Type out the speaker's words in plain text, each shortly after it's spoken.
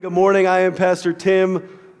Good morning. I am Pastor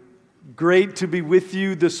Tim. Great to be with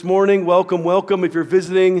you this morning. Welcome, welcome. If you're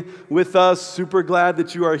visiting with us, super glad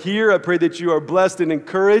that you are here. I pray that you are blessed and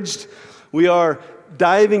encouraged. We are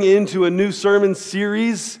diving into a new sermon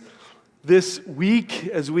series this week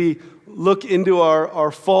as we look into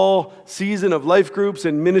our fall season of life groups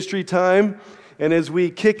and ministry time. And as we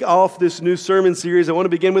kick off this new sermon series, I want to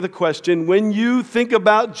begin with a question. When you think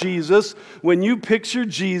about Jesus, when you picture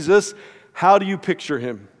Jesus, how do you picture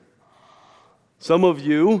him? Some of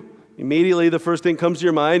you, immediately the first thing comes to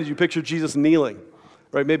your mind is you picture Jesus kneeling,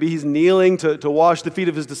 right? Maybe he's kneeling to wash the feet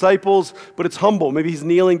of his disciples, but it's humble. Maybe he's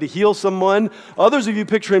kneeling to heal someone. Others of you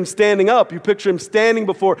picture him standing up. You picture him standing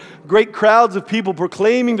before great crowds of people,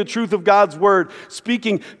 proclaiming the truth of God's word,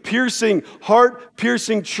 speaking piercing,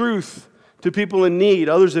 heart-piercing truth to people in need.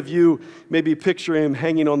 Others of you maybe picture him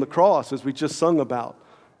hanging on the cross, as we just sung about,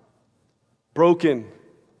 broken,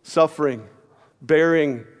 suffering,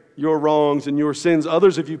 bearing your wrongs and your sins.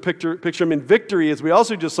 Others of you picture him in victory, as we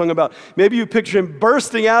also just sung about. Maybe you picture him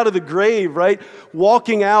bursting out of the grave, right?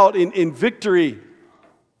 Walking out in victory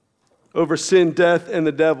over sin, death, and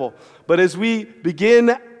the devil. But as we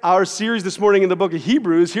begin our series this morning in the book of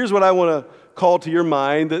Hebrews, here's what I want to call to your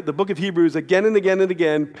mind. The book of Hebrews again and again and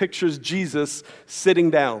again pictures Jesus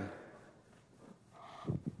sitting down.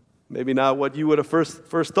 Maybe not what you would have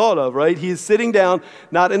first thought of, right? He's sitting down,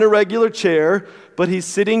 not in a regular chair, but he's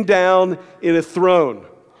sitting down in a throne.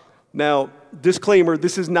 Now, disclaimer,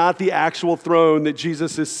 this is not the actual throne that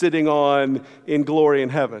Jesus is sitting on in glory in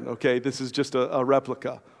heaven, okay? This is just a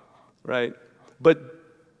replica, right? But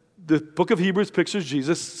the book of Hebrews pictures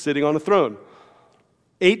Jesus sitting on a throne.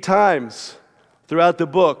 8 times throughout the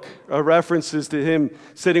book are references to him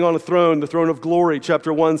sitting on a throne, the throne of glory.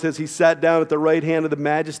 Chapter 1 says he sat down at the right hand of the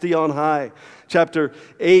majesty on high. Chapter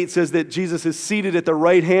 8 says that Jesus is seated at the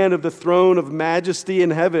right hand of the throne of majesty in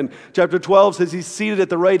heaven. Chapter 12 says he's seated at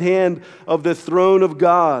the right hand of the throne of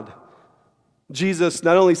God. Jesus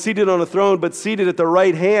not only seated on a throne, but seated at the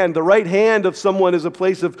right hand. The right hand of someone is a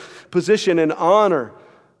place of position and honor.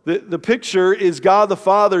 The picture is God the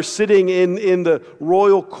Father sitting in the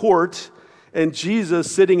royal court, and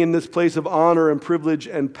Jesus sitting in this place of honor and privilege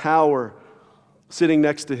and power, sitting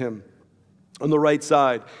next to him on the right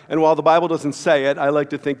side. And while the Bible doesn't say it, I like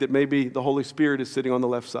to think that maybe the Holy Spirit is sitting on the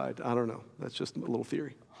left side. I don't know. That's just a little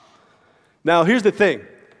theory. Now, here's the thing.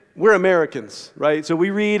 We're Americans, right? So we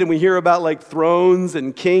read and we hear about like thrones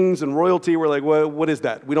and kings and royalty. We're like, well, what is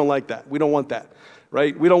that? We don't like that. We don't want that,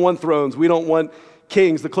 right? We don't want thrones. We don't want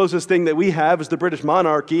kings. The closest thing that we have is the British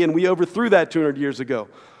monarchy, and we overthrew that 200 years ago.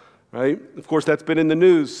 Right? Of course, that's been in the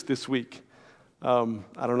news this week. I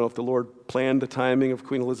don't know if the Lord planned the timing of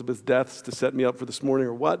Queen Elizabeth's deaths to set me up for this morning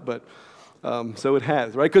or what, but so it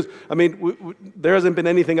has, right? Because, I mean, there hasn't been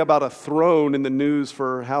anything about a throne in the news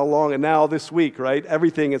for how long, and now this week, right?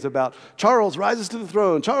 Everything is about Charles rises to the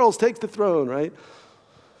throne, Charles takes the throne, right?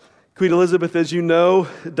 Queen Elizabeth, as you know,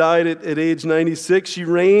 died at age 96. She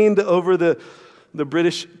reigned over the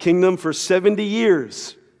British kingdom for 70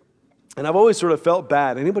 years. And I've always sort of felt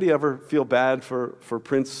bad. Anybody ever feel bad for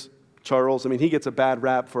Prince Charles? I mean, he gets a bad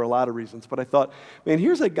rap for a lot of reasons. But I thought, man,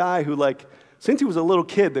 here's a guy who, like, since he was a little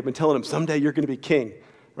kid, they've been telling him, someday you're going to be king,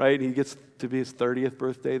 right? He gets to be his 30th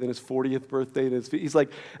birthday, then his 40th birthday. And he's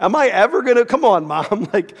like, am I ever going to, come on, Mom.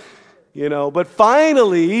 Like, you know, but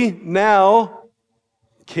finally, now,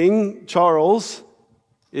 King Charles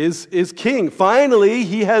is king. Finally,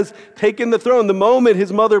 he has taken the throne. The moment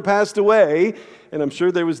his mother passed away, and I'm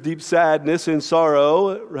sure there was deep sadness and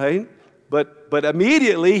sorrow, right? But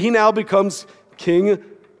immediately, he now becomes king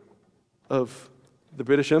of the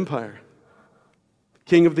British Empire,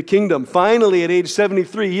 king of the kingdom. Finally, at age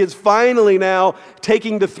 73, he is finally now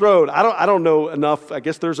taking the throne. I don't know enough. I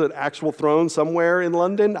guess there's an actual throne somewhere in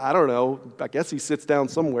London. I don't know. I guess he sits down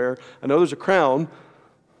somewhere. I know there's a crown.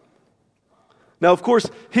 Now, of course,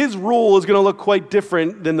 his rule is going to look quite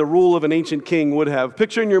different than the rule of an ancient king would have.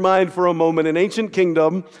 Picture in your mind for a moment an ancient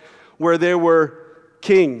kingdom where there were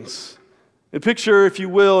kings. And picture, if you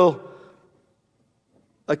will,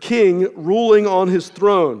 a king ruling on his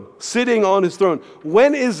throne, sitting on his throne.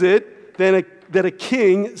 When is it that a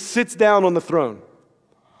king sits down on the throne?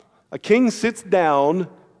 A king sits down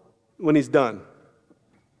when he's done.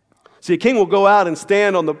 See, a king will go out and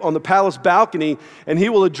stand on the palace balcony, and he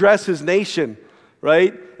will address his nation,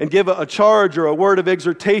 right? And give a charge or a word of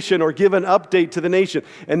exhortation or give an update to the nation.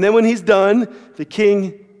 And then when he's done, the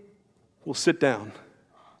king will sit down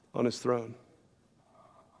on his throne.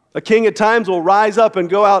 A king at times will rise up and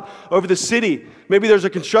go out over the city. Maybe there's a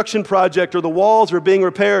construction project or the walls are being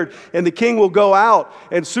repaired, and the king will go out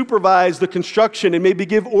and supervise the construction and maybe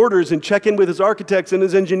give orders and check in with his architects and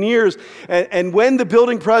his engineers. And when the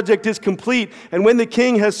building project is complete and when the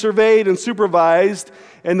king has surveyed and supervised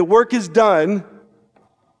and the work is done,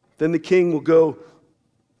 then the king will go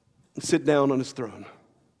and sit down on his throne.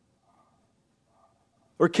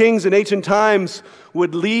 Or kings in ancient times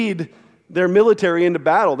would lead their military into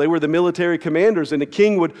battle. They were the military commanders, and a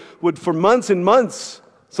king would for months and months,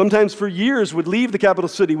 sometimes for years, would leave the capital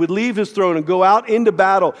city, would leave his throne and go out into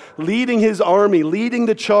battle, leading his army, leading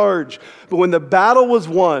the charge. But when the battle was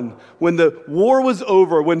won, when the war was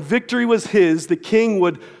over, when victory was his, the king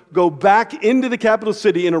would go back into the capital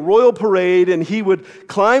city in a royal parade, and he would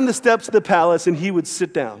climb the steps of the palace and he would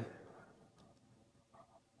sit down.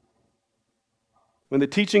 When the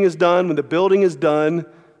teaching is done, when the building is done,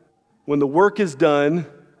 when the work is done,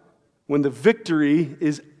 when the victory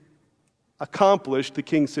is accomplished, the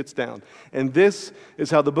king sits down. And this is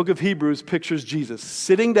how the book of Hebrews pictures Jesus,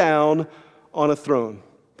 sitting down on a throne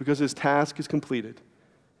because his task is completed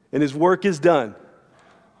and his work is done.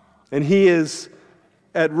 And he is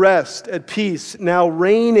at rest, at peace, now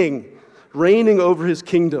reigning over his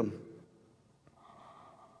kingdom.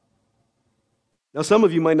 Now, some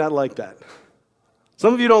of you might not like that.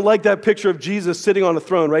 Some of you don't like that picture of Jesus sitting on a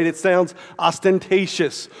throne, right? It sounds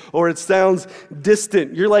ostentatious or it sounds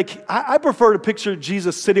distant. You're like, I prefer to picture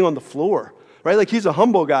Jesus sitting on the floor, right? Like he's a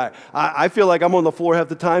humble guy. I feel like I'm on the floor half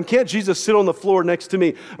the time. Can't Jesus sit on the floor next to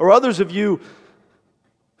me? Or others of you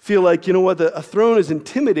feel like, you know what, a throne is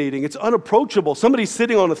intimidating. It's unapproachable. Somebody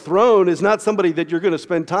sitting on a throne is not somebody that you're going to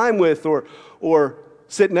spend time with or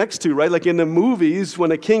sit next to, right? Like in the movies,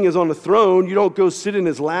 when a king is on a throne, you don't go sit in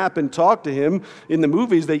his lap and talk to him. In the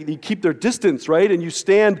movies, they keep their distance, right? And you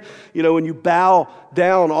stand, and you bow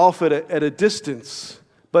down off at a distance.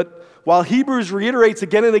 But while Hebrews reiterates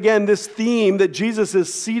again and again this theme that Jesus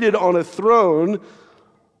is seated on a throne,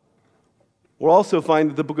 we'll also find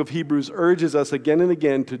that the book of Hebrews urges us again and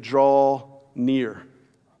again to draw near.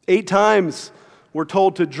 8 times we're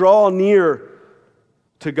told to draw near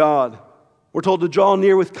to God. We're told to draw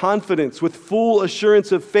near with confidence, with full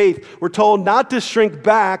assurance of faith. We're told not to shrink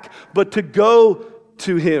back, but to go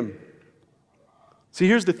to him. See,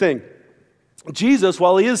 here's the thing. Jesus,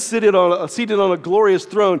 while he is seated on a glorious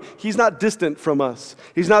throne, he's not distant from us.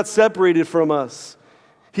 He's not separated from us.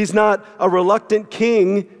 He's not a reluctant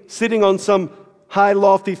king sitting on some high,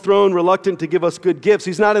 lofty throne, reluctant to give us good gifts.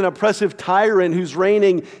 He's not an oppressive tyrant who's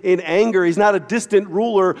reigning in anger. He's not a distant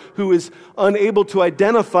ruler who is unable to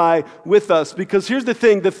identify with us. Because here's the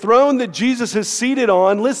thing, the throne that Jesus is seated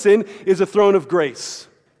on, listen, is a throne of grace.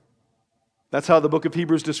 That's how the book of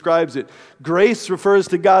Hebrews describes it. Grace refers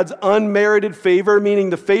to God's unmerited favor, meaning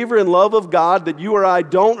the favor and love of God that you or I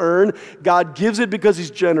don't earn. God gives it because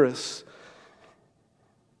he's generous.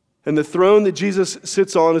 And the throne that Jesus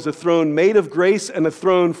sits on is a throne made of grace and a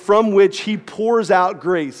throne from which he pours out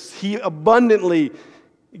grace. He abundantly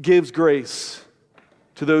gives grace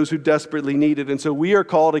to those who desperately need it. And so we are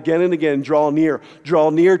called again and again, draw near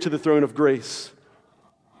to the throne of grace.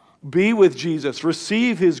 Be with Jesus.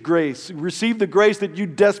 Receive his grace. Receive the grace that you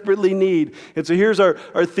desperately need. And so here's our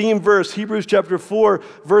theme verse, Hebrews chapter 4,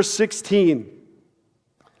 verse 16.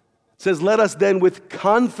 It says, "Let us then with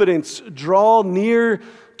confidence draw near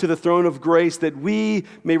to the throne of grace that we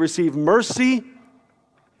may receive mercy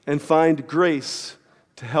and find grace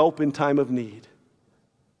to help in time of need."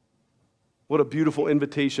 What a beautiful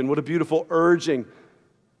invitation. What a beautiful urging.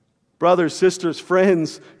 Brothers, sisters,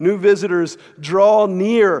 friends, new visitors, draw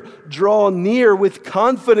near with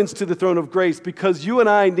confidence to the throne of grace because you and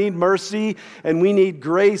I need mercy and we need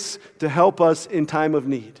grace to help us in time of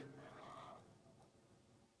need.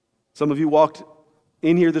 Some of you walked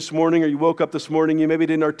in here this morning or you woke up this morning, you maybe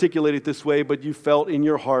didn't articulate it this way, but you felt in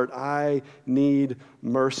your heart, I need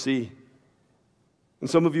mercy. And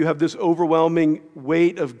some of you have this overwhelming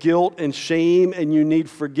weight of guilt and shame, and you need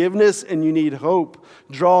forgiveness and you need hope.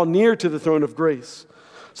 Draw near to the throne of grace.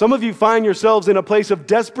 Some of you find yourselves in a place of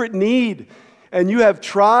desperate need, and you have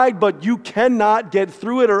tried, but you cannot get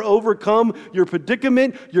through it or overcome your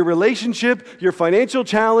predicament, your relationship, your financial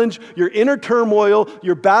challenge, your inner turmoil,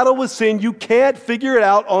 your battle with sin. You can't figure it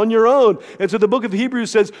out on your own. And so the book of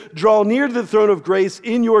Hebrews says, draw near to the throne of grace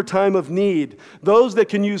in your time of need. Those that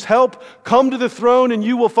can use help, come to the throne and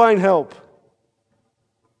you will find help.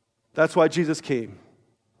 That's why Jesus came.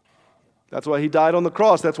 That's why he died on the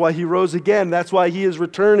cross. That's why he rose again. That's why he is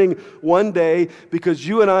returning one day, because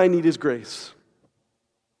you and I need his grace.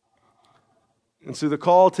 And so the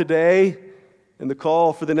call today and the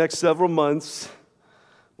call for the next several months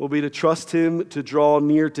will be to trust Him, to draw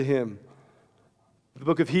near to Him. The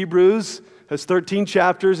book of Hebrews has 13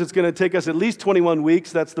 chapters. It's going to take us at least 21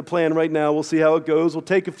 weeks. That's the plan right now. We'll see how it goes. We'll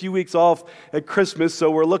take a few weeks off at Christmas, so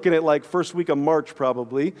we're looking at like first week of March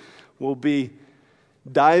probably. We'll be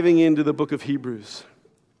diving into the book of Hebrews.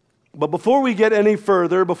 But before we get any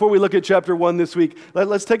further, before we look at chapter 1 this week,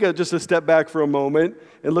 let's take just a step back for a moment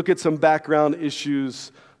and look at some background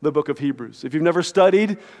issues, the book of Hebrews. If you've never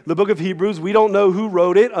studied the book of Hebrews, we don't know who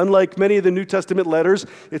wrote it. Unlike many of the New Testament letters,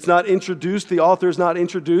 it's not introduced. The author is not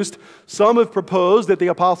introduced. Some have proposed that the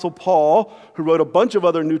Apostle Paul, who wrote a bunch of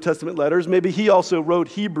other New Testament letters, maybe he also wrote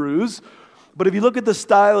Hebrews. But if you look at the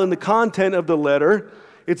style and the content of the letter,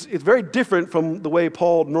 it's very different from the way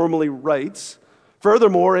Paul normally writes.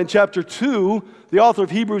 Furthermore, in chapter 2, the author of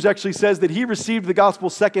Hebrews actually says that he received the gospel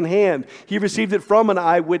secondhand. He received it from an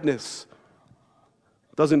eyewitness.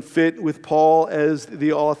 Doesn't fit with Paul as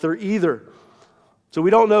the author either. So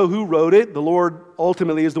we don't know who wrote it. The Lord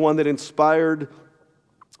ultimately is the one that inspired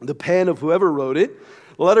the pen of whoever wrote it.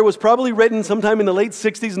 The letter was probably written sometime in the late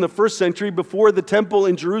 60s in the first century before the temple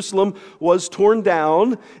in Jerusalem was torn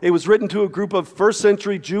down. It was written to a group of first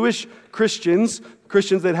century Jewish Christians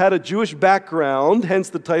that had a Jewish background, hence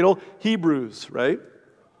the title Hebrews, right?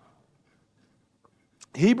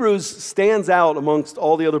 Hebrews stands out amongst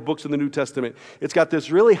all the other books in the New Testament. It's got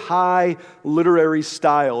this really high literary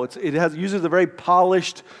style. It uses a very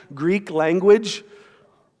polished Greek language.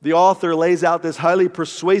 The author lays out this highly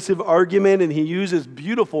persuasive argument, and he uses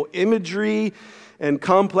beautiful imagery and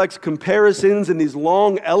complex comparisons and these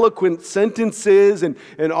long, eloquent sentences and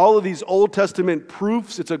all of these Old Testament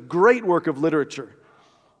proofs. It's a great work of literature.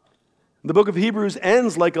 The book of Hebrews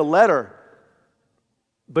ends like a letter,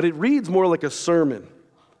 but it reads more like a sermon.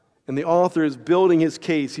 And the author is building his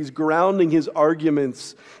case. He's grounding his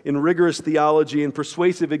arguments in rigorous theology and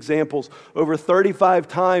persuasive examples. Over 35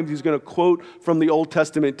 times he's going to quote from the Old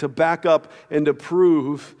Testament to back up and to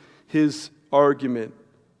prove his argument.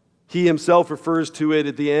 He himself refers to it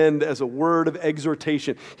at the end as a word of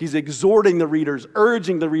exhortation. He's exhorting the readers,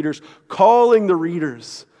 urging the readers, calling the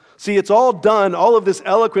readers. See, it's all done, all of this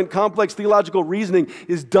eloquent, complex theological reasoning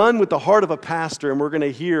is done with the heart of a pastor, and we're going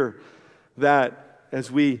to hear that as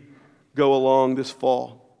we go along this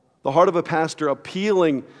fall. The heart of a pastor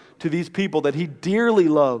appealing to these people that he dearly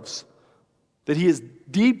loves, that he is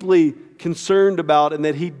deeply concerned about, and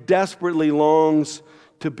that he desperately longs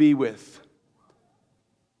to be with.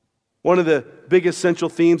 One of the biggest central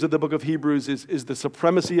themes of the book of Hebrews is the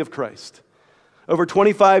supremacy of Christ. Over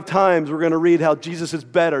 25 times we're going to read how Jesus is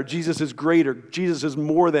better, Jesus is greater, Jesus is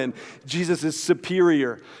more than, Jesus is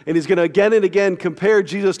superior. And he's going to again and again compare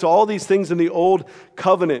Jesus to all these things in the Old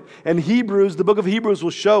Covenant. And Hebrews, the book of Hebrews will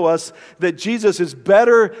show us that Jesus is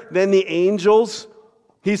better than the angels.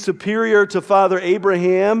 He's superior to Father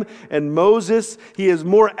Abraham and Moses. He is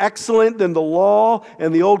more excellent than the law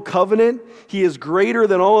and the Old Covenant. He is greater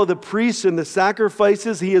than all of the priests and the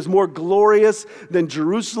sacrifices. He is more glorious than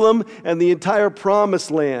Jerusalem and the entire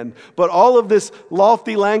promised land. But all of this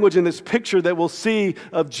lofty language and this picture that we'll see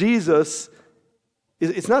of Jesus,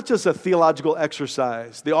 it's not just a theological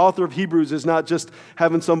exercise. The author of Hebrews is not just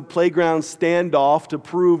having some playground standoff to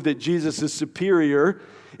prove that Jesus is superior.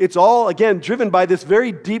 It's all, again, driven by this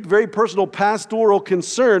very deep, very personal pastoral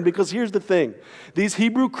concern, because here's the thing. These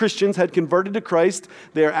Hebrew Christians had converted to Christ.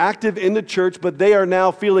 They are active in the church, but they are now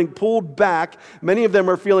feeling pulled back. Many of them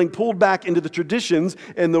are feeling pulled back into the traditions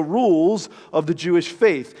and the rules of the Jewish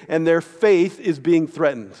faith, and their faith is being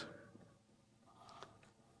threatened.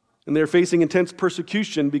 And they're facing intense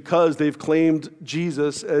persecution because they've claimed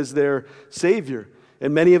Jesus as their Savior.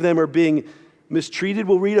 And many of them are being mistreated,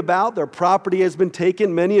 we'll read about. Their property has been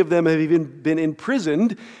taken. Many of them have even been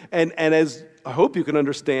imprisoned. And as I hope you can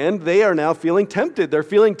understand, they are now feeling tempted. They're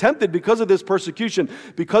feeling tempted because of this persecution,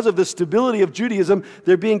 because of the stability of Judaism.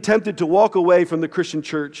 They're being tempted to walk away from the Christian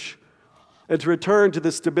church and to return to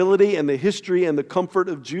the stability and the history and the comfort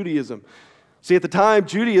of Judaism. See, at the time,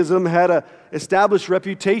 Judaism had an established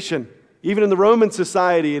reputation. Even in the Roman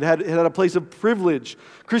society, it had a place of privilege.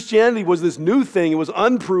 Christianity was this new thing. It was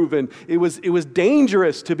unproven. It was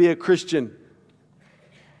dangerous to be a Christian.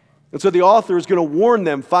 And so the author is going to warn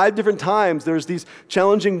them 5 different times. There's these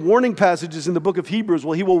challenging warning passages in the book of Hebrews.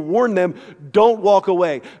 Well, he will warn them, don't walk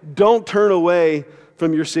away. Don't turn away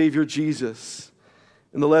from your Savior Jesus.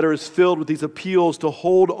 And the letter is filled with these appeals to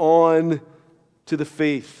hold on to the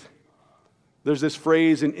faith. There's this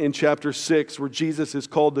phrase in chapter 6 where Jesus is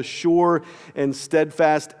called the sure and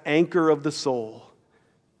steadfast anchor of the soul.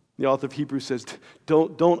 The author of Hebrews says,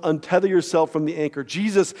 don't untether yourself from the anchor.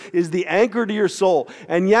 Jesus is the anchor to your soul.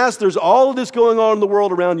 And yes, there's all of this going on in the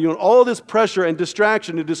world around you, and all this pressure and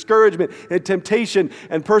distraction and discouragement and temptation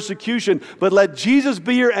and persecution. But let Jesus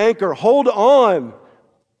be your anchor. Hold on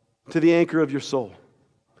to the anchor of your soul.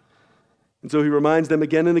 And so he reminds them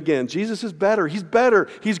again and again, Jesus is better. He's better.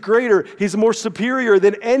 He's greater. He's more superior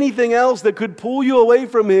than anything else that could pull you away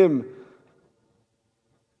from him.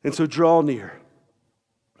 And so draw near.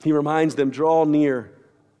 He reminds them, draw near.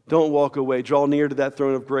 Don't walk away. Draw near to that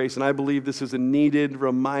throne of grace. And I believe this is a needed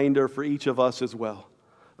reminder for each of us as well.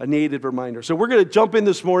 A needed reminder. So we're going to jump in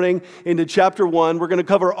this morning into chapter 1. We're going to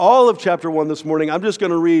cover all of chapter 1 this morning. I'm just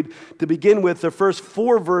going to read, to begin with, the first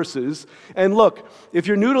 4 verses. And look, if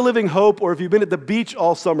you're new to Living Hope or if you've been at the beach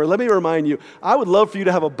all summer, let me remind you, I would love for you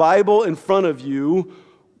to have a Bible in front of you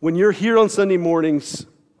when you're here on Sunday mornings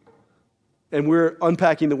and we're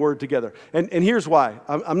unpacking the Word together. And here's why.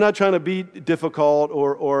 I'm not trying to be difficult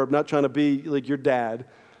or I'm not trying to be like your dad.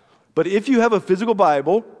 But if you have a physical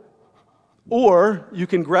Bible, or you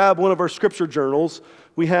can grab one of our scripture journals.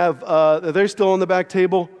 We have, are they still on the back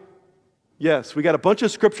table? Yes, we got a bunch of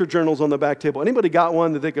scripture journals on the back table. Anybody got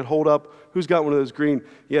one that they could hold up? Who's got one of those green?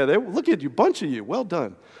 Yeah, look at you, bunch of you. Well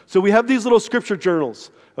done. So we have these little scripture journals,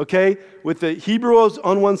 okay, with the Hebrews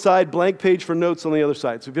on one side, blank page for notes on the other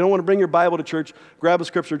side. So if you don't want to bring your Bible to church, grab a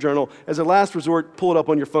scripture journal. As a last resort, pull it up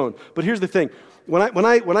on your phone. But here's the thing. When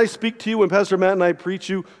I speak to you, when Pastor Matt and I preach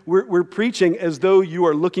you, we're preaching as though you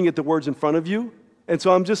are looking at the words in front of you. And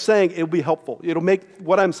so I'm just saying it'll be helpful.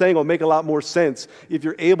 What I'm saying will make a lot more sense if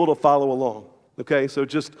you're able to follow along. Okay, so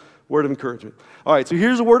just word of encouragement. All right, so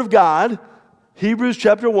here's the Word of God. Hebrews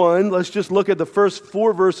chapter 1. Let's just look at the first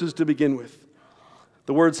 4 verses to begin with.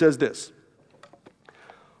 The Word says this.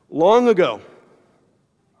 Long ago,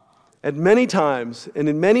 at many times and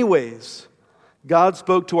in many ways, God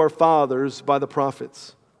spoke to our fathers by the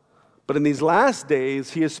prophets. But in these last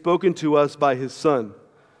days, He has spoken to us by His Son,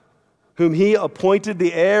 whom He appointed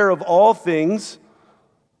the heir of all things,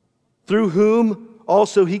 through whom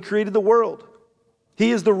also He created the world. He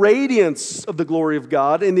is the radiance of the glory of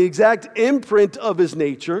God and the exact imprint of His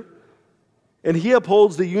nature, and He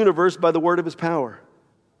upholds the universe by the word of His power.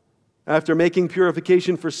 After making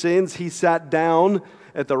purification for sins, He sat down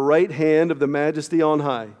at the right hand of the Majesty on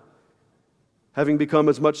high, having become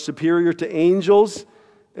as much superior to angels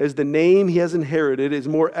as the name He has inherited is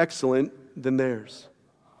more excellent than theirs.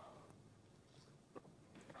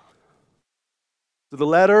 So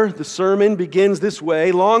the sermon begins this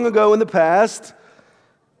way. Long ago in the past,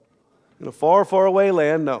 in a far, far away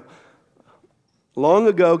land, no. Long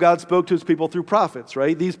ago, God spoke to His people through prophets,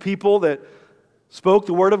 right? These people that spoke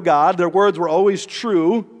the Word of God, their words were always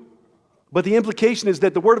true, but the implication is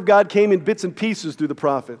that the Word of God came in bits and pieces through the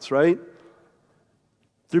prophets, right?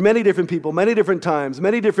 Through many different people, many different times,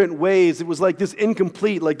 many different ways. It was like this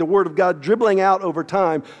incomplete, like the Word of God dribbling out over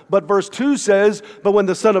time. But verse 2 says, but when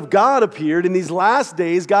the Son of God appeared, in these last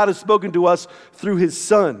days, God has spoken to us through His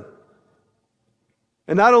Son.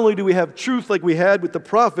 And not only do we have truth like we had with the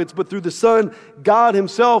prophets, but through the Son, God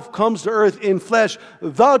Himself comes to earth in flesh,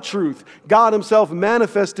 the truth. God Himself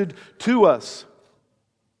manifested to us.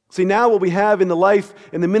 See, now what we have in the life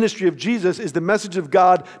and the ministry of Jesus is the message of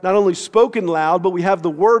God not only spoken loud, but we have the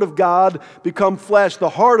Word of God become flesh. The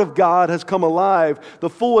heart of God has come alive. The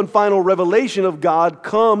full and final revelation of God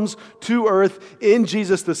comes to earth in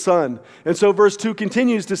Jesus the Son. And so verse 2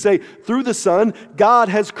 continues to say, through the Son, God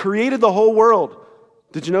has created the whole world.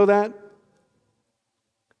 Did you know that?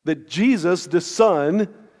 That Jesus, the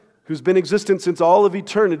Son, who's been existent since all of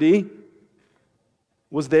eternity,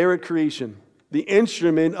 was there at creation. The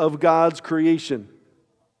instrument of God's creation.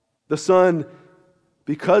 The Son,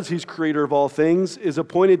 because He's creator of all things, is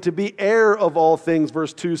appointed to be heir of all things,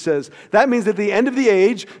 verse 2 says. That means at the end of the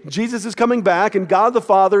age, Jesus is coming back and God the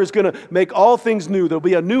Father is going to make all things new. There'll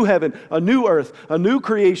be a new heaven, a new earth, a new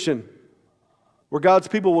creation where God's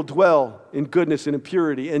people will dwell in goodness and in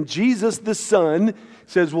purity. And Jesus the Son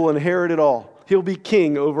says will inherit it all. He'll be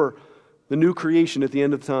king over the new creation at the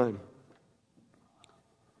end of time.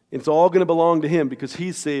 It's all going to belong to Him because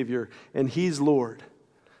He's Savior and He's Lord.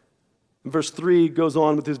 And verse 3 goes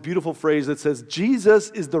on with this beautiful phrase that says, Jesus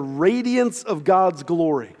is the radiance of God's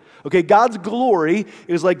glory. Okay, God's glory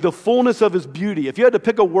is like the fullness of His beauty. If you had to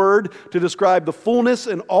pick a word to describe the fullness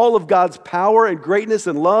and all of God's power and greatness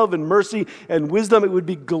and love and mercy and wisdom, it would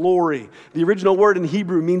be glory. The original word in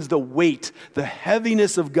Hebrew means the weight, the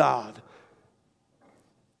heaviness of God.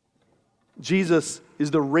 Jesus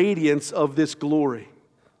is the radiance of this glory.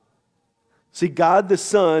 See, God the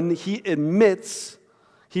Son, He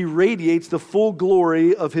radiates the full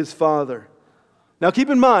glory of His Father. Now keep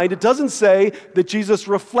in mind, it doesn't say that Jesus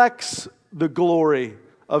reflects the glory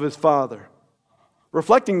of his Father.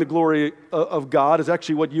 Reflecting the glory of God is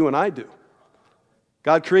actually what you and I do.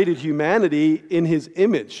 God created humanity in his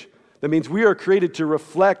image. That means we are created to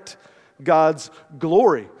reflect God's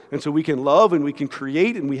glory. And so we can love and we can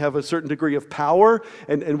create and we have a certain degree of power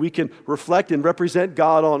and we can reflect and represent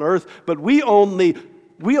God on earth. But we only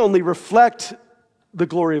reflect the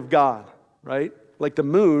glory of God, right? Like the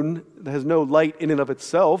moon that has no light in and of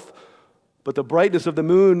itself, but the brightness of the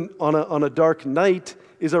moon on a dark night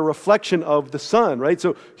is a reflection of the sun, right?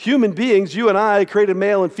 So human beings, you and I, created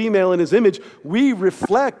male and female in his image, we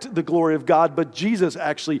reflect the glory of God, but Jesus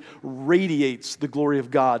actually radiates the glory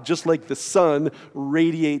of God, just like the sun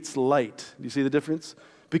radiates light. Do you see the difference?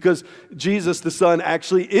 Because Jesus, the Son,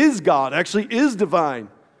 actually is God, actually is divine.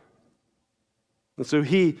 And so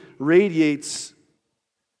he radiates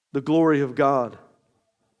the glory of God.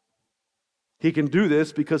 He can do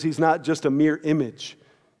this because he's not just a mere image.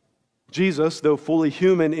 Jesus, though fully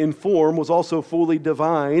human in form, was also fully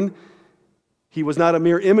divine. He was not a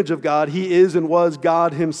mere image of God. He is and was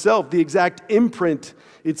God himself. The exact imprint,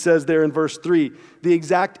 it says there in verse 3, the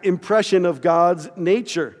exact impression of God's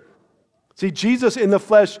nature. See, Jesus in the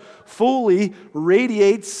flesh fully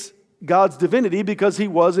radiates God's divinity because he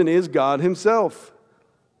was and is God himself.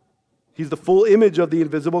 He's the full image of the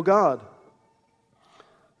invisible God.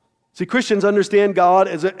 See, Christians understand God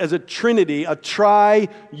as a trinity, a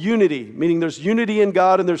tri-unity, meaning there's unity in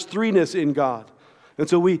God and there's threeness in God. And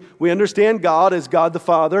so we understand God as God the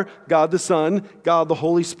Father, God the Son, God the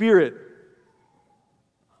Holy Spirit.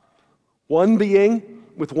 One being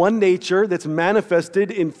with one nature that's manifested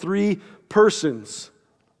in three persons.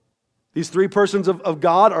 These three persons of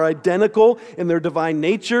God are identical in their divine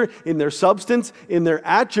nature, in their substance, in their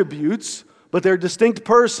attributes, but they're distinct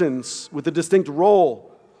persons with a distinct role.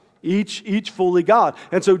 Each fully God.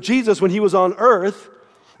 And so Jesus, when he was on earth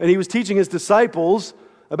and he was teaching his disciples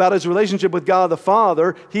about his relationship with God the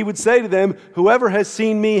Father, he would say to them, whoever has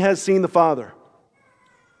seen me has seen the Father.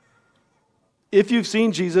 If you've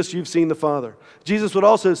seen Jesus, you've seen the Father. Jesus would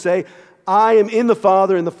also say, I am in the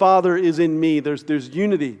Father and the Father is in me. There's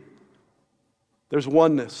unity. There's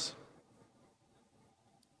oneness.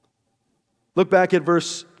 Look back at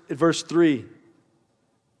verse 3.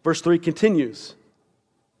 Verse 3 continues.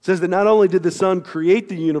 It says that not only did the Son create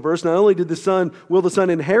the universe, not only will the Son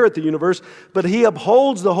inherit the universe, but he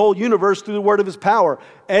upholds the whole universe through the word of his power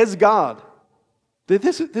as God.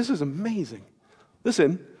 This is amazing.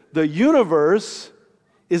 Listen, the universe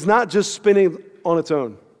is not just spinning on its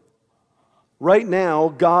own. Right now,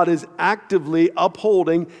 God is actively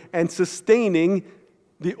upholding and sustaining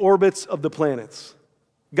the orbits of the planets.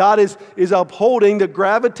 God is upholding the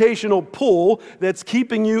gravitational pull that's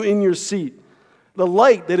keeping you in your seat. The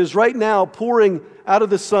light that is right now pouring out of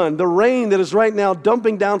the sun, the rain that is right now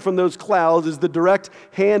dumping down from those clouds is the direct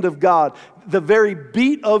hand of God. The very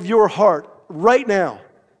beat of your heart right now.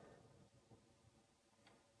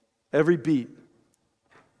 Every beat,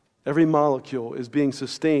 every molecule is being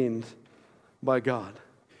sustained by God.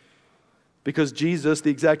 Because Jesus,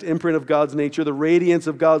 the exact imprint of God's nature, the radiance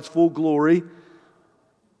of God's full glory,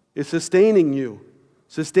 is sustaining you,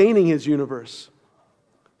 sustaining his universe.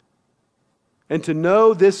 And to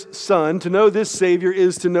know this Son, to know this Savior,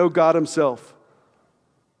 is to know God himself.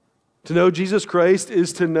 To know Jesus Christ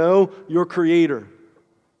is to know your Creator.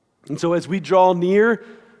 And so as we draw near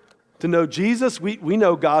to know Jesus, we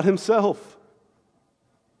know God himself.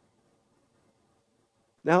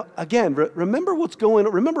 Now, again, remember what's going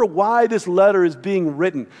on. Remember why this letter is being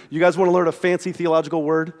written. You guys want to learn a fancy theological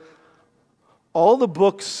word? All the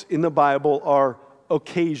books in the Bible are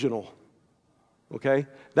occasional. Okay?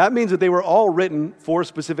 That means that they were all written for a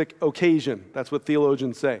specific occasion. That's what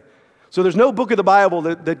theologians say. So there's no book of the Bible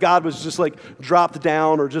that God was just like dropped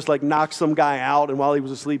down or just like knocked some guy out and while he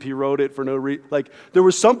was asleep he wrote it for no reason. Like there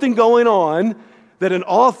was something going on that an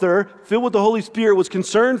author filled with the Holy Spirit was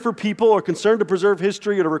concerned for people or concerned to preserve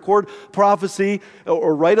history or to record prophecy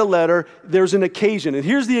or write a letter. There's an occasion. And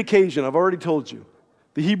here's the occasion. I've already told you.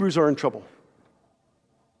 The Hebrews are in trouble.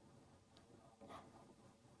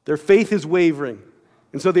 Their faith is wavering.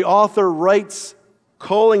 And so the author writes,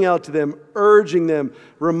 calling out to them, urging them,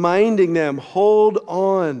 reminding them, hold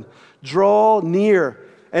on, draw near.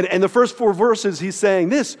 And the first 4 verses he's saying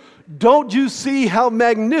this, don't you see how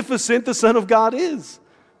magnificent the Son of God is?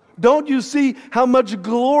 Don't you see how much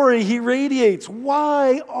glory he radiates?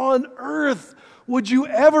 Why on earth would you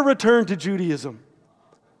ever return to Judaism?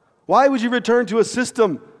 Why would you return to a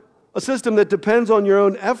system that depends on your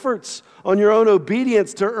own efforts, on your own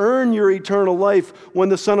obedience to earn your eternal life when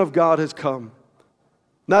the Son of God has come?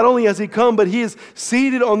 Not only has he come, but he is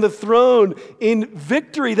seated on the throne in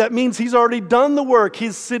victory. That means he's already done the work.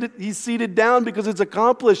 He's seated down because it's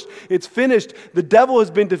accomplished. It's finished. The devil has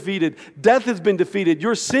been defeated. Death has been defeated.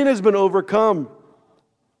 Your sin has been overcome.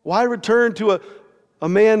 Why return to a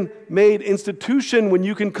man-made institution when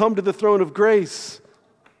you can come to the throne of grace?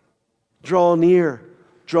 Draw near.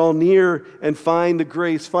 Draw near and find the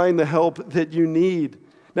grace, find the help that you need.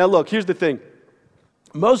 Now look, here's the thing.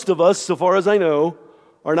 Most of us, so far as I know,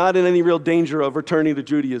 are not in any real danger of returning to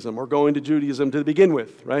Judaism or going to Judaism to begin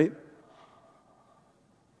with, right?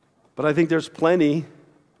 But I think there's plenty,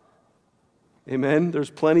 amen,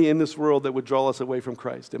 there's plenty in this world that would draw us away from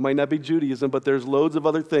Christ. It might not be Judaism, but there's loads of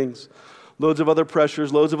other things, loads of other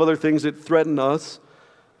pressures, loads of other things that threaten us.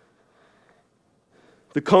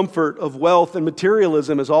 The comfort of wealth and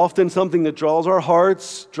materialism is often something that draws our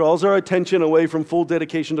hearts, draws our attention away from full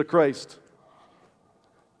dedication to Christ.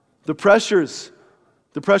 The pressures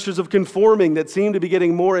of conforming that seem to be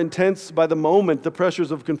getting more intense by the moment, the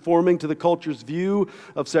pressures of conforming to the culture's view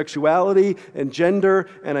of sexuality and gender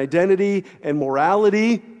and identity and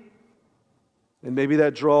morality. And maybe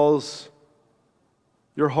that draws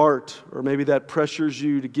your heart, or maybe that pressures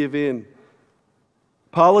you to give in.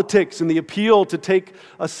 Politics and the appeal to take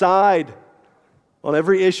a side on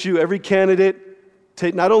every issue, every candidate.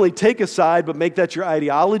 Not only take a side, but make that your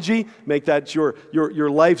ideology, make that your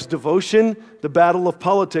life's devotion, the battle of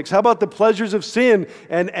politics. How about the pleasures of sin?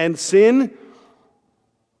 And sin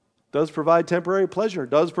does provide temporary pleasure,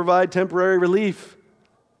 does provide temporary relief.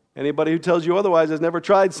 Anybody who tells you otherwise has never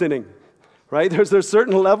tried sinning, right? There's a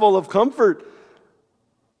certain level of comfort,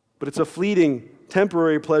 but it's a fleeting,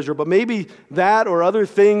 temporary pleasure. But maybe that or other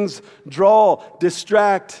things draw,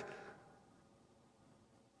 distract,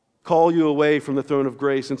 call you away from the throne of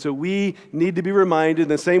grace. And so we need to be reminded in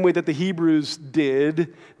the same way that the Hebrews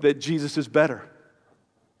did that Jesus is better.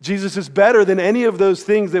 Jesus is better than any of those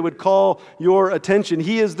things that would call your attention.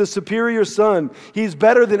 He is the superior Son. He's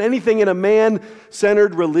better than anything in a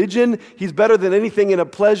man-centered religion. He's better than anything in a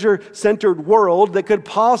pleasure-centered world that could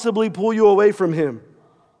possibly pull you away from Him.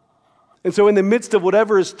 And so in the midst of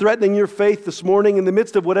whatever is threatening your faith this morning, in the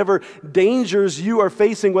midst of whatever dangers you are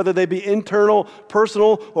facing, whether they be internal,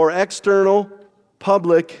 personal, or external,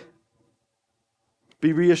 public,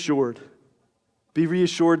 be reassured. Be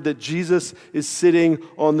reassured that Jesus is sitting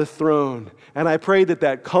on the throne. And I pray that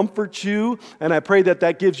that comforts you, and I pray that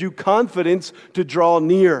that gives you confidence to draw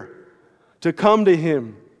near, to come to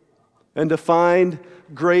Him, and to find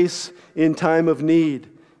grace in time of need.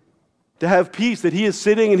 To have peace that He is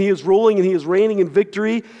sitting and He is ruling and He is reigning in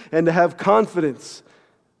victory, and to have confidence.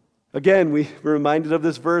 Again, we're reminded of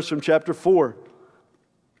this verse from chapter 4.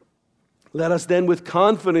 Let us then with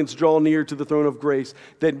confidence draw near to the throne of grace,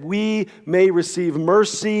 that we may receive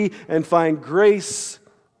mercy and find grace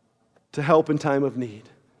to help in time of need.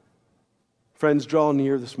 Friends, draw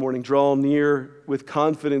near this morning. Draw near with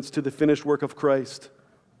confidence to the finished work of Christ.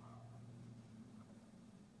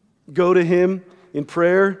 Go to Him in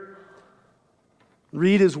prayer.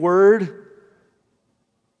 Read His Word.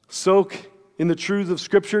 Soak in the truths of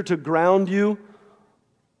Scripture to ground you.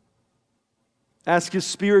 Ask His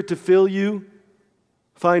Spirit to fill you.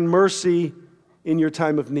 Find mercy in your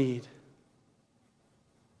time of need.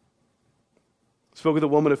 I spoke with a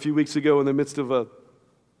woman a few weeks ago in the midst of a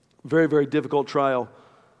very, very difficult trial.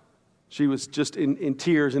 She was just in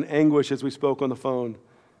tears and anguish as we spoke on the phone.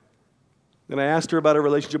 And I asked her about her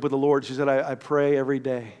relationship with the Lord. She said, I pray every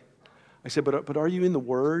day. I said, but are you in the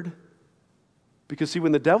Word? Because see,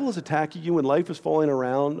 when the devil is attacking you, when life is falling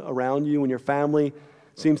around you, when your family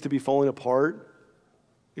seems to be falling apart,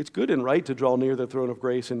 it's good and right to draw near the throne of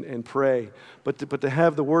grace and pray. But to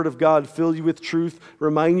have the Word of God fill you with truth,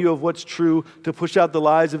 remind you of what's true, to push out the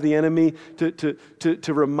lies of the enemy,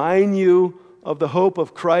 to remind you of the hope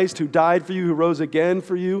of Christ who died for you, who rose again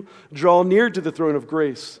for you, draw near to the throne of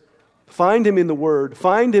grace. Find Him in the Word.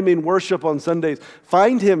 Find Him in worship on Sundays.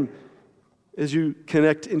 Find Him as you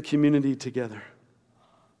connect in community together.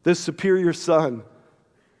 This superior Son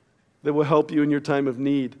that will help you in your time of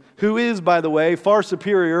need, who is, by the way, far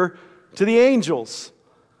superior to the angels.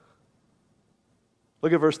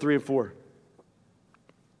 Look at verse 3 and 4.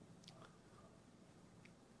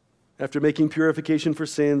 After making purification for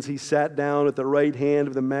sins, He sat down at the right hand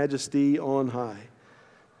of the Majesty on high.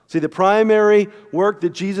 See, the primary work that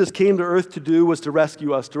Jesus came to earth to do was to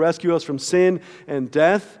rescue us from sin and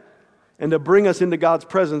death, and to bring us into God's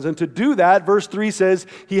presence. And to do that, verse 3 says,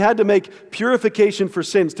 He had to make purification for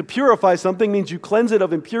sins. To purify something means you cleanse it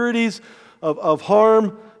of impurities, of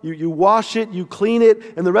harm. You wash it, you clean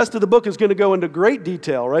it, and the rest of the book is going to go into great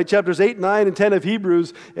detail, right? Chapters 8, 9, and 10 of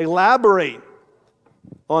Hebrews elaborate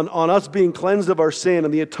on us being cleansed of our sin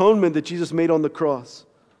and the atonement that Jesus made on the cross.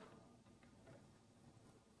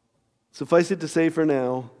 Suffice it to say for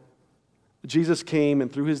now, Jesus came,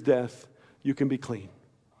 and through his death, you can be clean.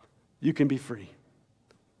 You can be free.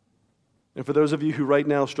 And for those of you who right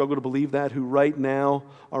now struggle to believe that, who right now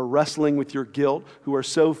are wrestling with your guilt, who are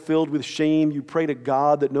so filled with shame, you pray to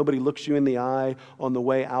God that nobody looks you in the eye on the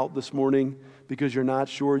way out this morning because you're not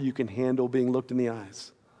sure you can handle being looked in the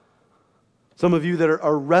eyes. Some of you that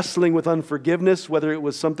are wrestling with unforgiveness, whether it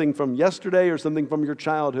was something from yesterday or something from your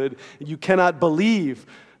childhood, you cannot believe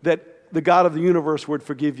that the God of the universe would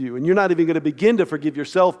forgive you. And you're not even going to begin to forgive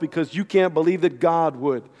yourself because you can't believe that God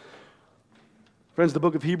would. Friends, the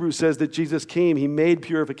book of Hebrews says that Jesus came, he made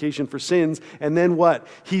purification for sins, and then what?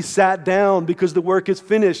 He sat down because the work is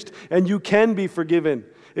finished, and you can be forgiven.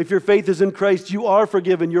 If your faith is in Christ, you are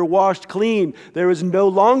forgiven. You're washed clean. There is no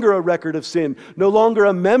longer a record of sin, no longer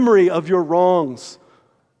a memory of your wrongs,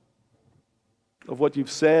 of what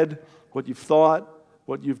you've said, what you've thought,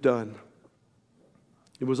 what you've done.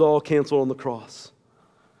 It was all canceled on the cross.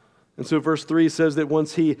 And so verse 3 says that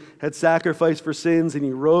once he had sacrificed for sins and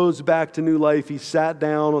he rose back to new life, he sat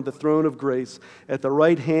down on the throne of grace at the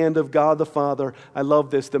right hand of God the Father. I love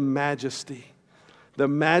this, the majesty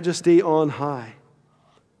on high.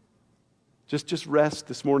 Just rest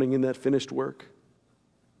this morning in that finished work.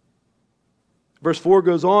 Verse 4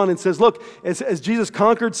 goes on and says, look, as Jesus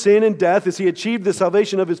conquered sin and death, as he achieved the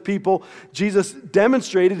salvation of his people, Jesus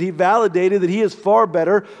demonstrated, he validated that he is far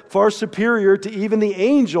better, far superior to even the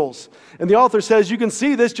angels. And the author says you can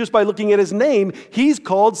see this just by looking at his name. He's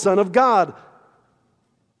called Son of God.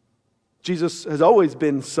 Jesus has always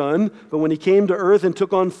been Son, but when he came to earth and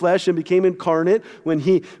took on flesh and became incarnate, when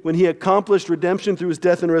he accomplished redemption through his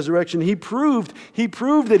death and resurrection, he proved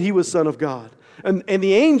that he was Son of God. And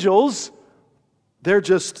the angels, they're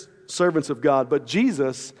just servants of God, but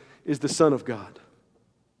Jesus is the Son of God.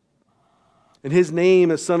 And his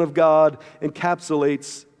name as Son of God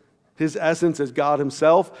encapsulates his essence as God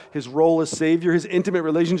himself, his role as Savior, his intimate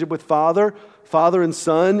relationship with Father and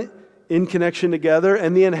Son in connection together,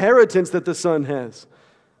 and the inheritance that the Son has.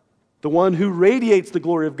 The one who radiates the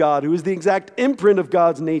glory of God, who is the exact imprint of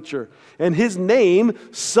God's nature. And his name,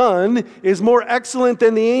 Son, is more excellent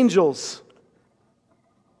than the angels.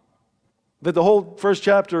 That the whole first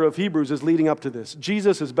chapter of Hebrews is leading up to this.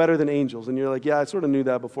 Jesus is better than angels. And you're like, yeah, I sort of knew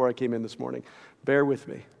that before I came in this morning. Bear with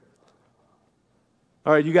me.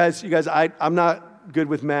 All right, you guys, I'm not good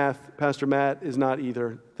with math. Pastor Matt is not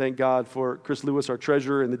either. Thank God for Chris Lewis, our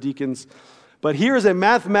treasurer, and the deacons. But here's a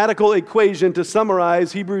mathematical equation to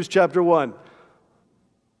summarize Hebrews chapter 1.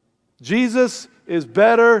 Jesus is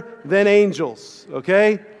better than angels,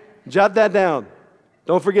 okay? Jot that down.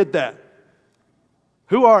 Don't forget that.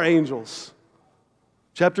 Who are angels?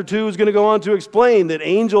 Chapter 2 is going to go on to explain that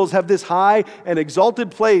angels have this high and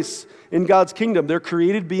exalted place in God's kingdom. They're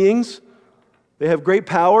created beings. They have great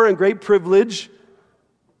power and great privilege.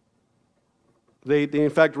 They in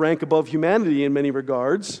fact rank above humanity in many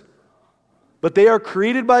regards. But they are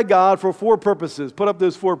created by God for 4 purposes. Put up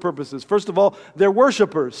those 4 purposes. First of all, they're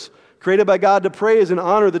worshipers, created by God to praise and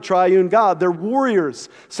honor the triune God. They're warriors,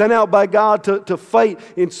 sent out by God to fight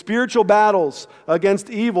in spiritual battles against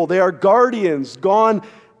evil. They are guardians, gone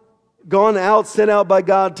out, sent out by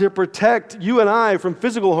God to protect you and I from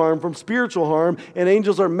physical harm, from spiritual harm. And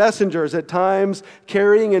angels are messengers, at times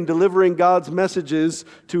carrying and delivering God's messages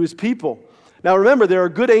to his people. Now remember, there are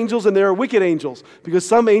good angels and there are wicked angels, because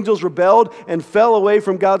some angels rebelled and fell away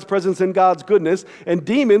from God's presence and God's goodness, and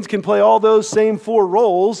demons can play all those same 4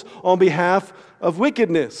 roles on behalf of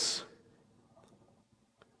wickedness.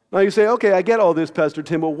 Now you say, okay, I get all this, Pastor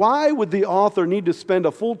Tim, but why would the author need to spend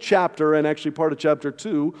a full chapter, and actually part of chapter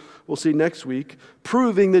 2, we'll see next week,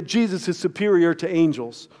 proving that Jesus is superior to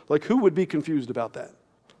angels? Like, who would be confused about that?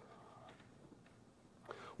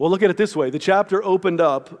 Well, look at it this way. The chapter opened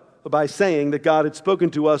up by saying that God had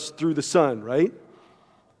spoken to us through the Son, right?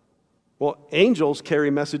 Well, angels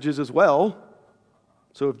carry messages as well.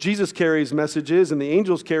 So if Jesus carries messages and the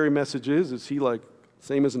angels carry messages, is he like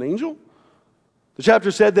same as an angel? The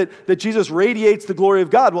chapter said that Jesus radiates the glory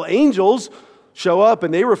of God. Well, angels show up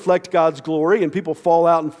and they reflect God's glory, and people fall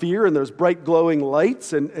out in fear, and there's bright glowing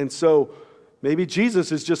lights. And so maybe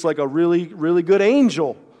Jesus is just like a really, really good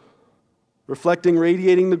angel, reflecting,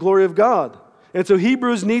 radiating the glory of God. And so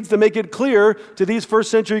Hebrews needs to make it clear to these first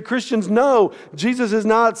century Christians, no, Jesus is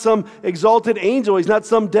not some exalted angel. He's not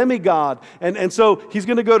some demigod. And so he's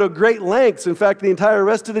going to go to great lengths. In fact, the entire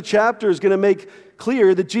rest of the chapter is going to make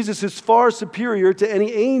clear that Jesus is far superior to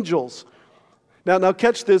any angels. Now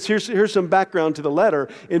catch this. Here's some background to the letter.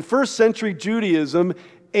 In first century Judaism,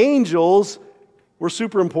 angels were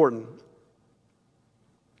super important.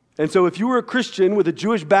 And so if you were a Christian with a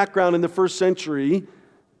Jewish background in the first century,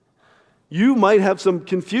 you might have some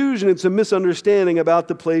confusion and some misunderstanding about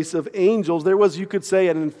the place of angels. There was, you could say,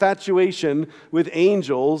 an infatuation with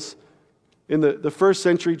angels in the first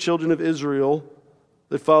century children of Israel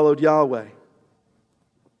that followed Yahweh.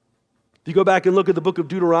 If you go back and look at the book of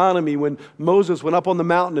Deuteronomy, when Moses went up on the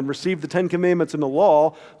mountain and received the Ten Commandments and the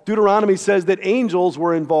law, Deuteronomy says that angels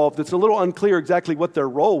were involved. It's a little unclear exactly what their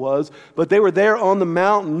role was, but they were there on the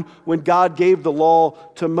mountain when God gave the law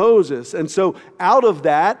to Moses. And so out of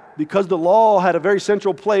that, because the law had a very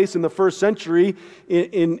central place in the first century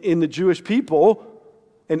in the Jewish people,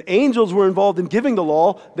 and angels were involved in giving the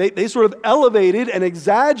law, they sort of elevated and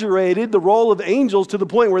exaggerated the role of angels to the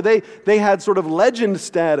point where they had sort of legend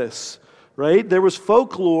status. Right? There was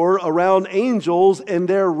folklore around angels and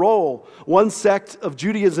their role. One sect of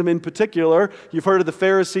Judaism in particular, you've heard of the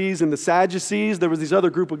Pharisees and the Sadducees. There was these other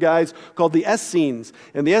group of guys called the Essenes.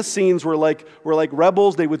 And the Essenes were like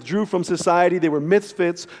rebels. They withdrew from society. They were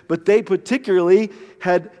misfits. But they particularly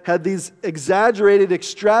had these exaggerated,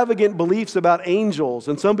 extravagant beliefs about angels.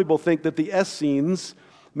 And some people think that the Essenes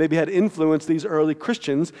maybe had influenced these early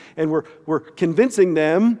Christians and were convincing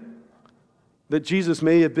them that Jesus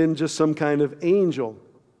may have been just some kind of angel.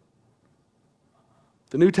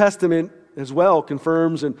 The New Testament as well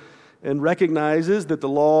confirms and recognizes that the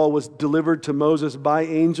law was delivered to Moses by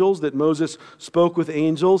angels, that Moses spoke with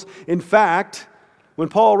angels. In fact, when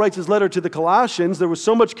Paul writes his letter to the Colossians, there was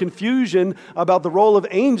so much confusion about the role of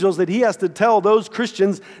angels that he has to tell those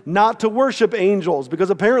Christians not to worship angels, because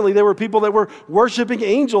apparently there were people that were worshiping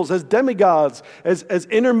angels as demigods, as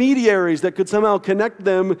intermediaries that could somehow connect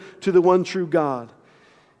them to the one true God.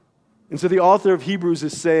 And so the author of Hebrews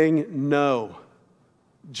is saying, no,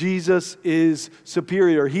 Jesus is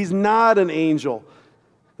superior. He's not an angel.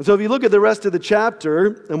 And so if you look at the rest of the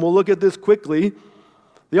chapter, and we'll look at this quickly,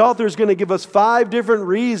 the author is going to give us 5 different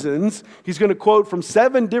reasons. He's going to quote from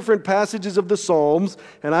 7 different passages of the Psalms,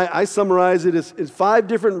 and I summarize it as 5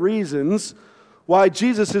 different reasons why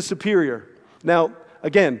Jesus is superior. Now,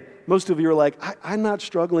 again, most of you are like, I'm not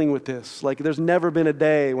struggling with this. Like, there's never been a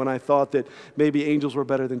day when I thought that maybe angels were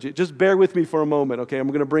better than Jesus. Just bear with me for a moment, okay? I'm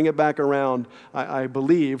going to bring it back around, I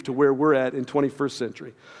believe, to where we're at in 21st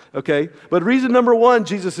century, okay? But reason number 1,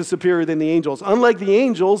 Jesus is superior than the angels. Unlike the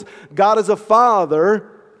angels, God is a father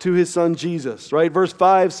to his son Jesus, right? Verse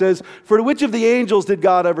 5 says, "For to which of the angels did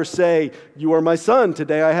God ever say, 'You are my son,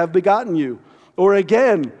 today I have begotten you'? Or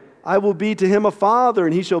again, 'I will be to him a father,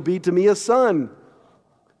 and he shall be to me a son'?"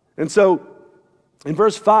 And so, in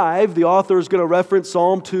verse 5, the author is going to reference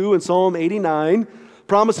Psalm 2 and Psalm 89,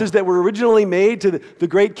 promises that were originally made to the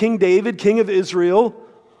great King David, king of Israel,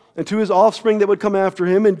 and to his offspring that would come after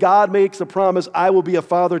him. And God makes a promise, "I will be a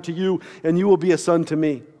father to you, and you will be a son to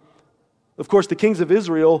me." Of course, the kings of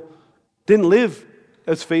Israel didn't live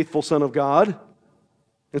as faithful son of God.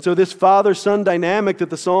 And so this father-son dynamic that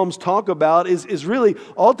the Psalms talk about is really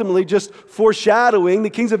ultimately just foreshadowing. The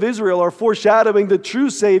kings of Israel are foreshadowing the true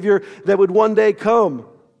Savior that would one day come.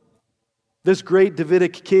 This great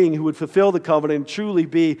Davidic king who would fulfill the covenant and truly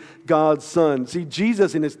be God's son. See,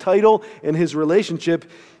 Jesus in his title and his relationship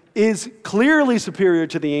is clearly superior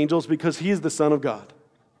to the angels because he is the Son of God.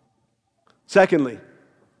 Secondly,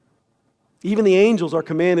 even the angels are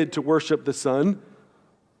commanded to worship the Son.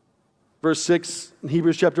 Verse 6 in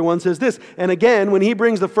Hebrews chapter 1 says this, "And again, when he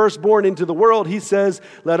brings the firstborn into the world, he says,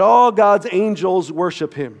 'Let all God's angels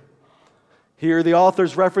worship him.'" Here the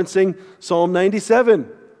author's referencing Psalm 97,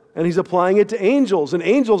 and he's applying it to angels. And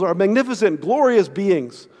angels are magnificent, glorious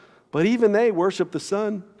beings, but even they worship the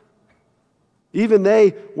Son. Even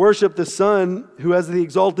they worship the Son who has the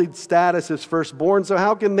exalted status as firstborn, so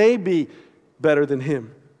how can they be better than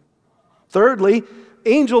him? Thirdly,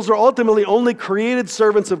 angels are ultimately only created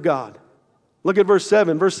servants of God. Look at verse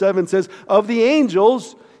 7. Verse 7 says, "Of the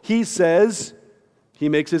angels, he says, he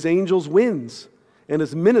makes his angels winds and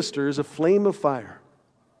his ministers a flame of fire."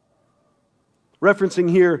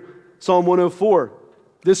 Referencing here Psalm 104.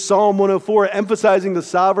 This Psalm 104 emphasizing the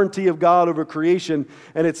sovereignty of God over creation,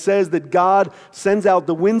 and it says that God sends out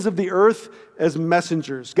the winds of the earth as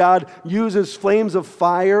messengers. God uses flames of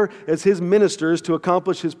fire as his ministers to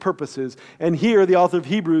accomplish his purposes. And here the author of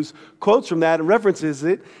Hebrews quotes from that and references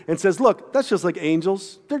it and says, look, that's just like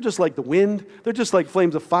angels. They're just like the wind. They're just like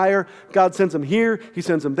flames of fire. God sends them here. He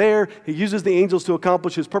sends them there. He uses the angels to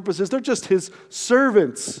accomplish his purposes. They're just his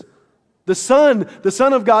servants. The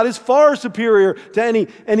Son of God is far superior to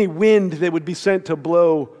any wind that would be sent to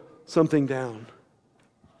blow something down.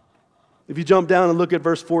 If you jump down and look at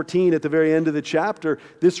verse 14 at the very end of the chapter,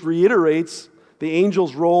 this reiterates the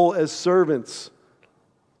angels' role as servants.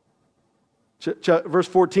 Verse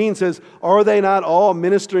 14 says, "Are they not all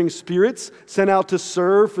ministering spirits sent out to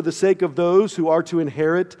serve for the sake of those who are to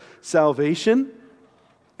inherit salvation?"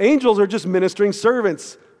 Angels are just ministering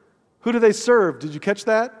servants. Who do they serve? Did you catch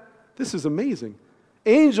that? This is amazing.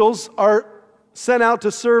 Angels are sent out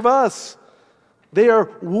to serve us. They are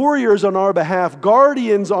warriors on our behalf,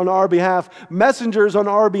 guardians on our behalf, messengers on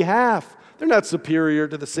our behalf. They're not superior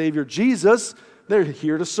to the Savior Jesus. They're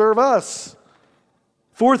here to serve us.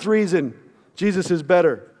 Fourth reason, Jesus is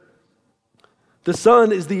better. The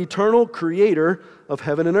Son is the eternal creator of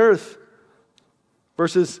heaven and earth.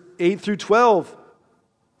 Verses 8 through 12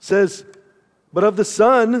 says, "But of the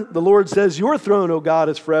Son, the Lord says, 'Your throne, O God,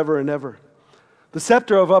 is forever and ever. The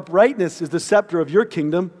scepter of uprightness is the scepter of your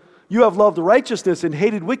kingdom. You have loved righteousness and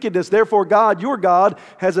hated wickedness. Therefore, God, your God,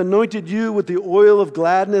 has anointed you with the oil of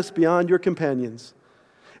gladness beyond your companions.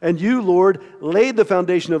 And you, Lord, laid the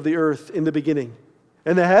foundation of the earth in the beginning.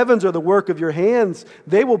 And the heavens are the work of your hands.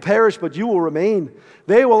 They will perish, but you will remain.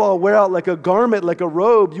 They will all wear out like a garment, like a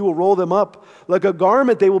robe. You will roll them up. Like a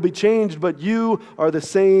garment they will be changed, but you are the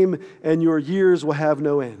same, and your years will have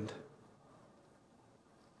no end.'"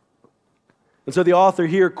 And so the author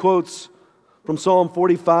here quotes from Psalm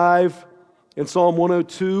 45 and Psalm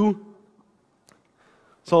 102.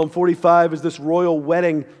 Psalm 45 is this royal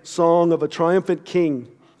wedding song of a triumphant king.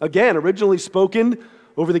 Again, originally spoken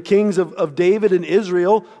over the kings of David and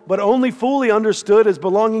Israel, but only fully understood as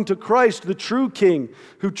belonging to Christ, the true king,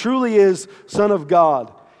 who truly is Son of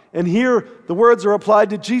God. And here the words are applied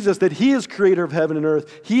to Jesus, that he is creator of heaven and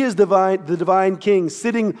earth. He is the divine king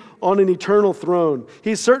sitting on an eternal throne.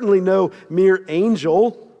 He's certainly no mere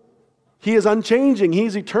angel. He is unchanging.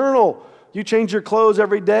 He's eternal. You change your clothes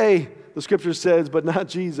every day, the scripture says, but not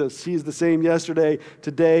Jesus. He is the same yesterday,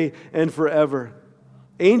 today, and forever.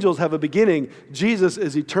 Angels have a beginning. Jesus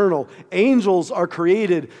is eternal. Angels are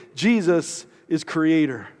created. Jesus is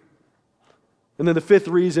creator. And then the fifth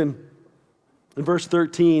reason, in verse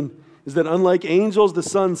 13, is that unlike angels, the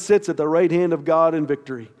Son sits at the right hand of God in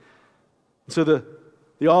victory. So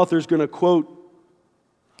the author is going to quote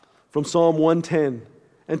from Psalm 110.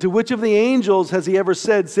 "And to which of the angels has he ever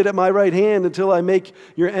said, 'Sit at my right hand until I make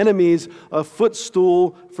your enemies a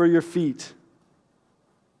footstool for your feet'?"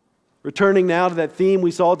 Returning now to that theme we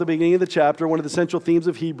saw at the beginning of the chapter, one of the central themes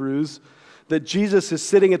of Hebrews, that Jesus is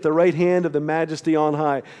sitting at the right hand of the Majesty on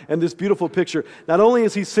high. And this beautiful picture, not only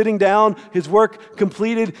is he sitting down, his work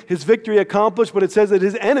completed, his victory accomplished, but it says that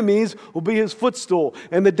his enemies will be his footstool.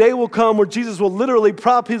 And the day will come where Jesus will literally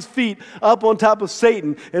prop his feet up on top of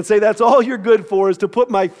Satan and say, "That's all you're good for, is to put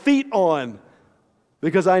my feet on,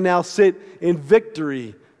 because I now sit in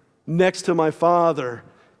victory next to my Father,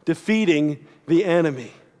 defeating the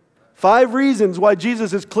enemy." 5 reasons why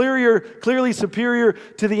Jesus is clearly superior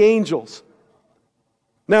to the angels.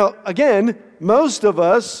 Now, again, most of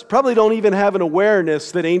us probably don't even have an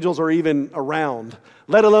awareness that angels are even around,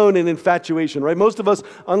 let alone an infatuation, right? Most of us,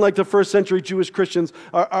 unlike the first century Jewish Christians,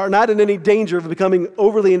 are not in any danger of becoming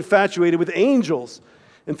overly infatuated with angels.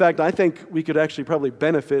 In fact, I think we could actually probably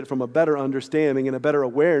benefit from a better understanding and a better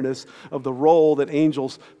awareness of the role that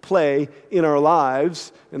angels play in our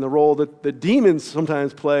lives and the role that the demons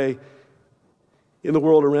sometimes play in the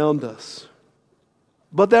world around us.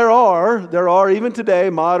 But there are even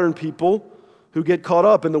today modern people who get caught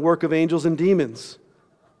up in the work of angels and demons.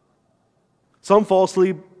 Some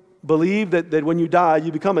falsely believe that when you die,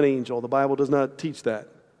 you become an angel. The Bible does not teach that.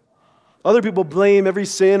 Other people blame every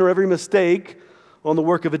sin or every mistake on the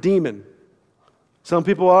work of a demon. Some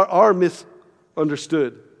people are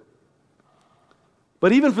misunderstood.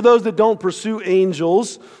 But even for those that don't pursue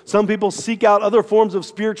angels, some people seek out other forms of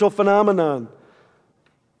spiritual phenomenon,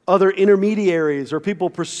 other intermediaries, or people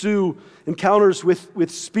pursue encounters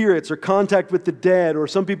with spirits or contact with the dead, or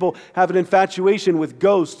some people have an infatuation with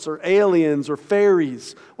ghosts or aliens or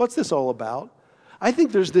fairies. What's this all about? I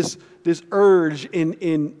think there's this urge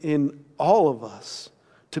in all of us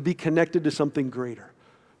to be connected to something greater.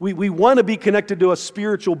 We want to be connected to a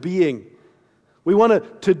spiritual being. We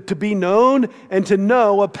want to be known and to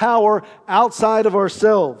know a power outside of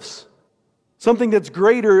ourselves, something that's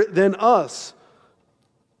greater than us.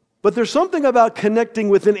 But there's something about connecting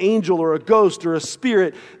with an angel or a ghost or a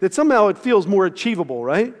spirit that somehow it feels more achievable,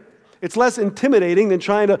 right? It's less intimidating than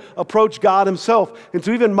trying to approach God himself. And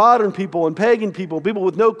to even modern people and pagan people, people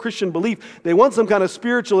with no Christian belief, they want some kind of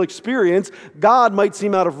spiritual experience. God might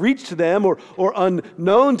seem out of reach to them or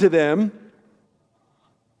unknown to them.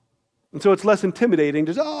 And so it's less intimidating.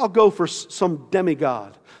 Just, I'll go for some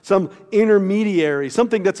demigod, some intermediary,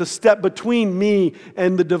 something that's a step between me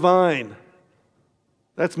and the divine.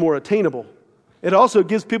 That's more attainable. It also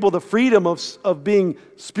gives people the freedom of being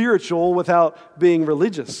spiritual without being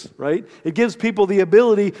religious, right? It gives people the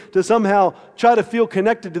ability to somehow try to feel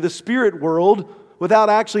connected to the spirit world without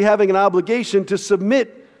actually having an obligation to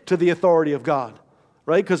submit to the authority of God,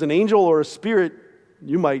 right? Because an angel or a spirit,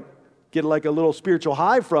 you might get like a little spiritual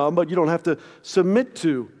high from, but you don't have to submit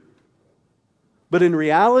to. But in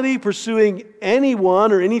reality, pursuing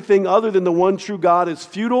anyone or anything other than the one true God is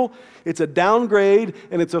futile, it's a downgrade,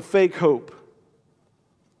 and it's a fake hope.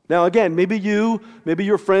 Now again, maybe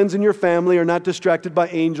your friends and your family are not distracted by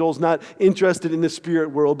angels, not interested in the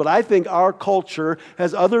spirit world, but I think our culture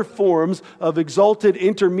has other forms of exalted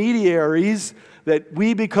intermediaries that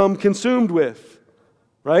we become consumed with,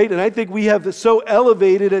 right? And I think we have so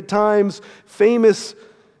elevated at times famous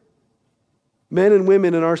men and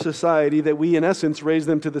women in our society that we in essence raise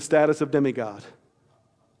them to the status of demigod.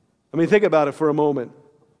 I mean, think about it for a moment.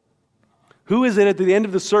 Who is it at the end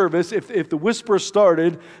of the service, if the whisper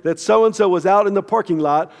started that so-and-so was out in the parking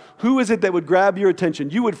lot, who is it that would grab your attention?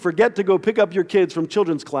 You would forget to go pick up your kids from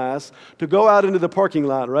children's class to go out into the parking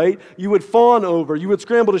lot, right? You would fawn over. You would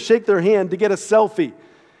scramble to shake their hand to get a selfie.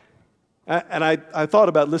 And I thought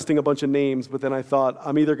about listing a bunch of names, but then I thought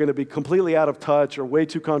I'm either going to be completely out of touch or way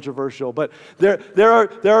too controversial. But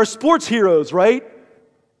there are sports heroes, right?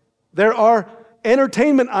 There are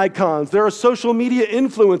entertainment icons. There are social media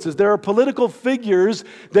influences. There are political figures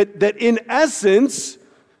that in essence,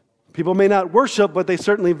 people may not worship, but they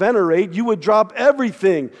certainly venerate. You would drop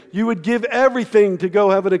everything. You would give everything to go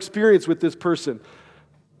have an experience with this person.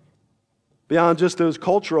 Beyond just those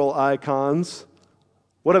cultural icons,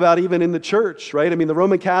 what about even in the church, right? I mean, the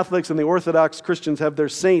Roman Catholics and the Orthodox Christians have their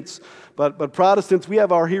saints, but Protestants, we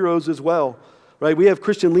have our heroes as well. Right? We have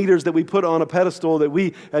Christian leaders that we put on a pedestal that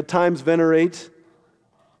we at times venerate.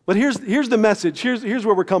 But here's the message. Here's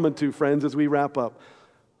where we're coming to, friends, as we wrap up.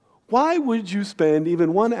 Why would you spend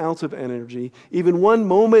even 1 ounce of energy, even one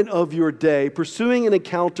moment of your day, pursuing an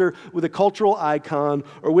encounter with a cultural icon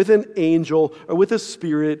or with an angel or with a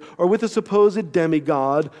spirit or with a supposed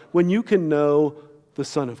demigod when you can know the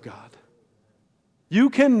Son of God? You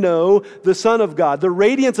can know the Son of God, the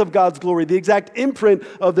radiance of God's glory, the exact imprint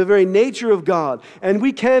of the very nature of God. And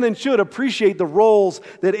we can and should appreciate the roles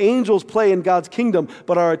that angels play in God's kingdom.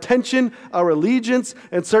 But our attention, our allegiance,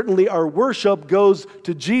 and certainly our worship goes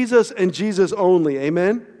to Jesus and Jesus only.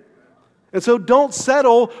 Amen? And so don't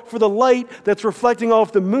settle for the light that's reflecting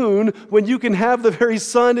off the moon when you can have the very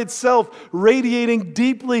sun itself radiating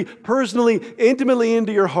deeply, personally, intimately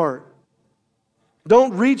into your heart.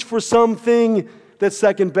 Don't reach for something that's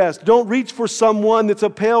second best. Don't reach for someone that's a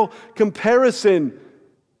pale comparison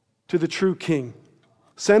to the true King.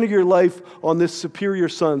 Center your life on this superior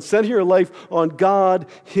Son. Center your life on God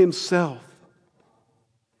Himself.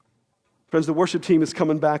 Friends, the worship team is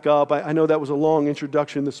coming back up. I know that was a long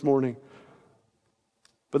introduction this morning.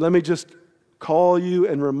 But let me just call you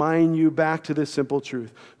and remind you back to this simple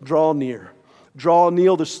truth. Draw near. Draw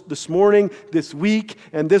near this morning, this week,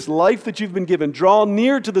 and this life that you've been given. Draw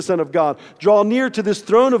near to the Son of God. Draw near to this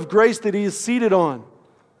throne of grace that He is seated on.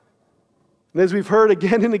 And as we've heard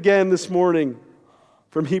again and again this morning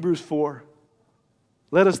from Hebrews 4,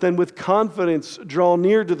 let us then with confidence draw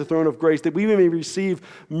near to the throne of grace that we may receive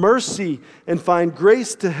mercy and find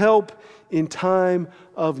grace to help in time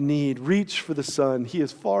of need. Reach for the Son. He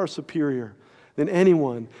is far superior than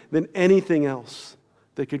anyone, than anything else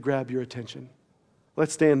that could grab your attention.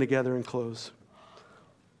 Let's stand together and close.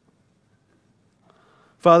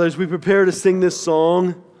 Father, as we prepare to sing this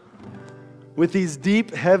song with these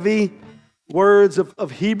deep, heavy words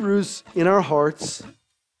of Hebrews in our hearts,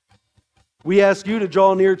 we ask you to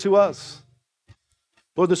draw near to us.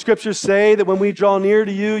 Lord, the scriptures say that when we draw near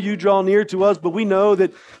to you, you draw near to us, but we know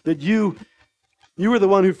that you were the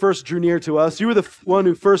one who first drew near to us. You were the one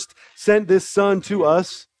who first sent this Son to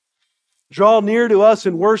us. Draw near to us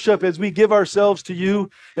in worship as we give ourselves to you,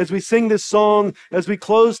 as we sing this song, as we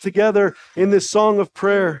close together in this song of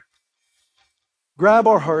prayer. Grab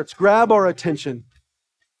our hearts, grab our attention.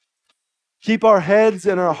 Keep our heads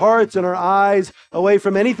and our hearts and our eyes away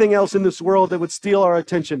from anything else in this world that would steal our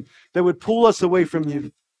attention, that would pull us away from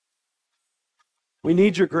you. We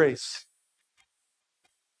need your grace.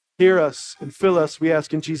 Hear us and fill us, we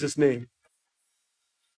ask in Jesus' name.